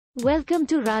Welcome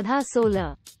to Radha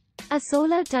Solar. A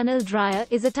solar tunnel dryer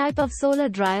is a type of solar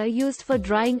dryer used for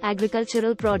drying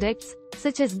agricultural products,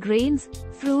 such as grains,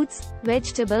 fruits,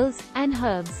 vegetables, and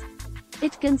herbs.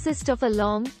 It consists of a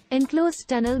long, enclosed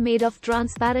tunnel made of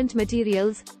transparent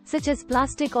materials, such as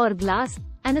plastic or glass,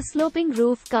 and a sloping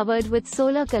roof covered with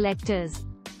solar collectors.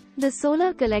 The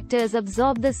solar collectors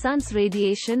absorb the sun's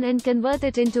radiation and convert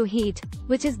it into heat,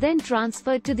 which is then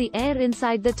transferred to the air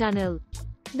inside the tunnel.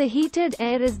 The heated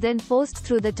air is then forced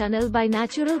through the tunnel by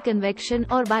natural convection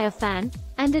or by a fan,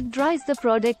 and it dries the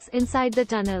products inside the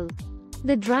tunnel.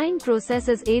 The drying process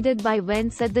is aided by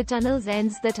vents at the tunnel's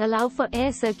ends that allow for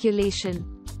air circulation.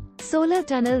 Solar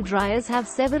tunnel dryers have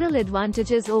several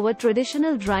advantages over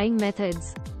traditional drying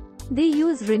methods. They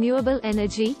use renewable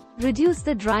energy, reduce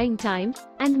the drying time,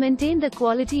 and maintain the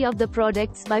quality of the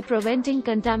products by preventing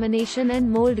contamination and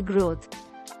mold growth.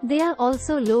 They are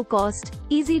also low cost,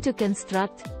 easy to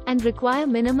construct, and require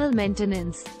minimal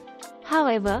maintenance.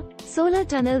 However, solar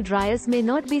tunnel dryers may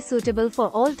not be suitable for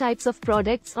all types of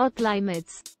products or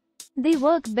climates. They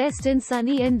work best in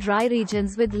sunny and dry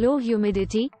regions with low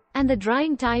humidity, and the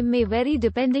drying time may vary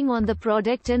depending on the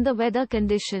product and the weather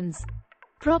conditions.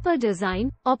 Proper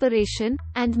design, operation,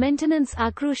 and maintenance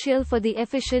are crucial for the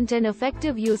efficient and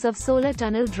effective use of solar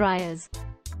tunnel dryers.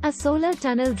 A solar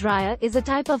tunnel dryer is a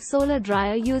type of solar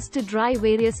dryer used to dry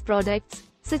various products,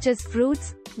 such as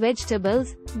fruits,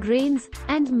 vegetables, grains,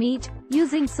 and meat,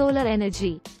 using solar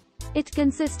energy. It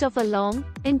consists of a long,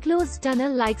 enclosed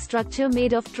tunnel-like structure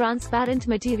made of transparent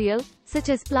material, such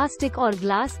as plastic or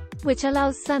glass, which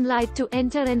allows sunlight to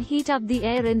enter and heat up the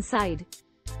air inside.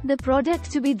 The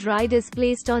product to be dried is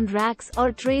placed on racks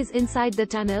or trays inside the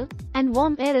tunnel, and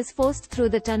warm air is forced through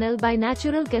the tunnel by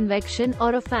natural convection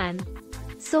or a fan.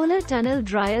 Solar tunnel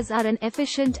dryers are an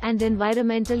efficient and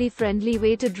environmentally friendly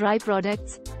way to dry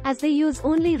products, as they use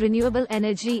only renewable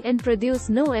energy and produce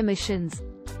no emissions.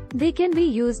 They can be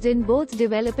used in both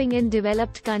developing and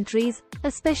developed countries,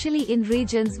 especially in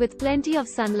regions with plenty of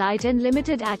sunlight and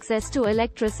limited access to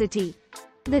electricity.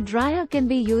 The dryer can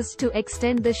be used to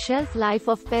extend the shelf life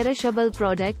of perishable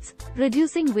products,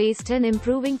 reducing waste and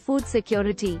improving food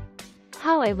security.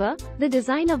 However, the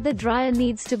design of the dryer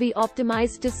needs to be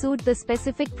optimized to suit the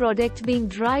specific product being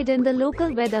dried and the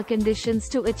local weather conditions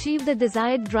to achieve the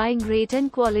desired drying rate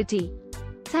and quality.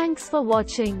 Thanks for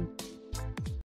watching.